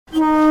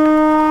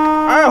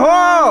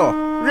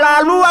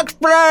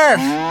Express.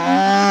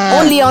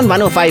 Only on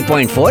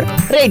 105.4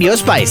 Radio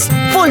Spice.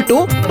 Full to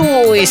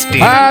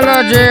twisted. Hello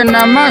जी,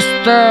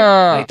 नमस्ते।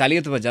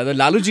 तालियां तो बजा दो।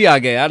 लालू जी आ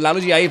गए यार। लालू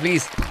जी आइए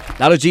please.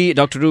 Lalu ji,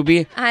 doctor Ruby.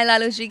 हाय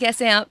लालू जी,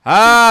 कैसे हैं आप?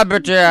 हाँ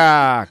बेटिया,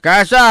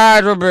 कैसा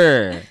है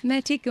रूबी?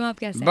 मैं ठीक हूँ, आप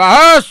कैसे हैं?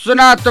 बहुत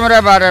सुना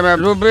तुम्हारे बारे में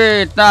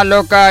रूबी, इतना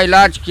लोग का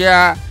इलाज किया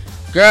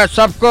कि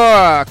सबको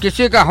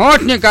किसी का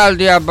होंठ निकाल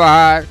दिया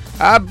बाहर।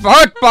 अब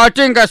बहुत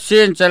पाउटिंग का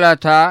सीन चला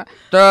था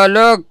तो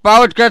लोग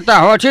पाउट करता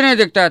होंठ ही नहीं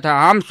दिखता था।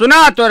 हम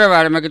सुना तुम्हारे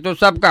बारे में कि तू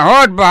सबका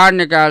होंठ बाहर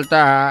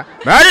निकालता है।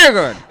 Very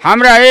good.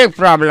 हमरा एक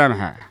प्रॉब्लम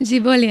है। जी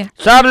बोलिए।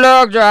 सब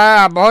लोग जो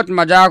है बहुत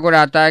मजाक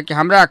उड़ाता है कि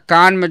हमरा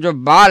कान में जो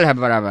बाल है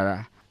बड़ा बड़ा,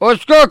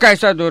 उसको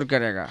कैसे दूर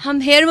करेगा?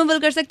 हम हेयर रिमूवल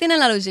कर सकते हैं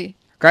ना लालू जी?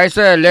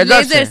 कैसे?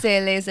 लेजर से?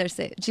 लेजर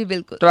से, जी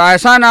बिल्कुल। तो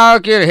ऐसा ना हो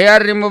कि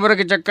हेयर रिमूवर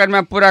के चक्कर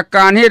में पूरा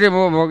कान ही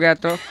रिमूव हो गया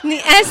तो? नहीं,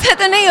 ऐसा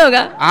तो नहीं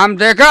होगा। हम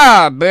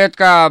देखा बेद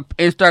का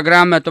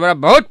इंस्टाग्राम में तुम्हारा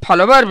बहुत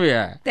फॉलोवर भी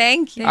है।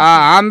 Thank you.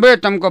 हम भी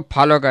तुमको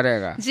फॉलो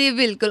करेगा। जी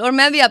बिल्कुल, और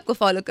मैं भी आपको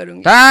फॉलो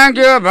करूंगी। Thank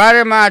you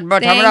very much.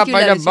 But हमरा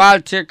पहले बाल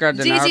ठीक कर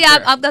देना। जी जी,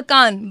 आपका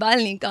कान, बाल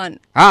नहीं कान।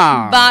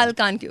 हाँ, बाल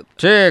कान के ऊपर।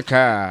 ठीक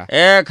है।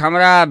 एक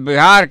हमरा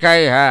बिहार का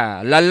ही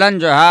है, लल्लन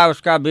जो है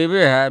उसका बीवी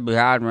है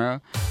बिहार में।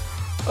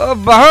 वो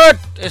बहुत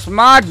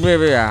स्मार्ट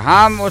बीवी है,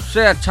 हम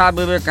उससे अच्छा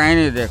बीवी कहीं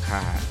नहीं देखा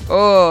है।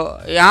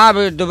 वो यहाँ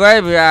भी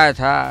दुबई भी आया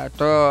था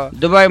तो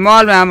दुबई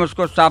मॉल में हम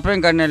उसको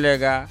शॉपिंग करने ले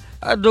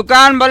गए।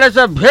 दुकान वाले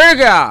से भिड़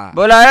गया,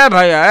 बोला है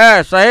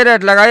भैया सही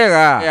रेट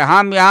लगाइएगा,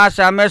 हम यहाँ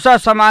से हमेशा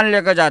सामान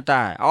लेकर जाता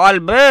है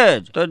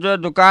ऑलवेज। तो जो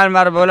दुकान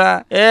वाला बोला,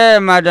 ए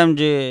मैडम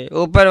जी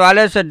ऊपर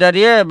वाले से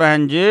डरिए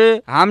बहन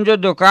जी, हम जो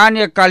दुकान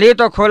ये कल ही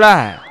तो खोला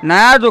है,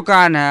 नया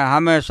दुकान है,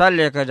 हमेशा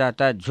लेकर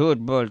जाता है, झूठ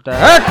बोलता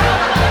है।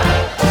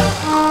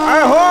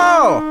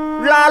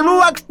 Lalu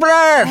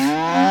Express.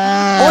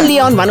 Only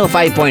on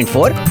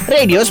 105.4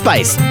 Radio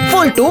Spice.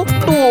 Full to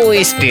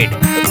twisted.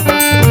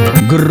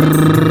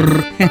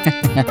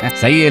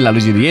 सही है लालू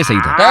जी, ये सही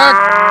था।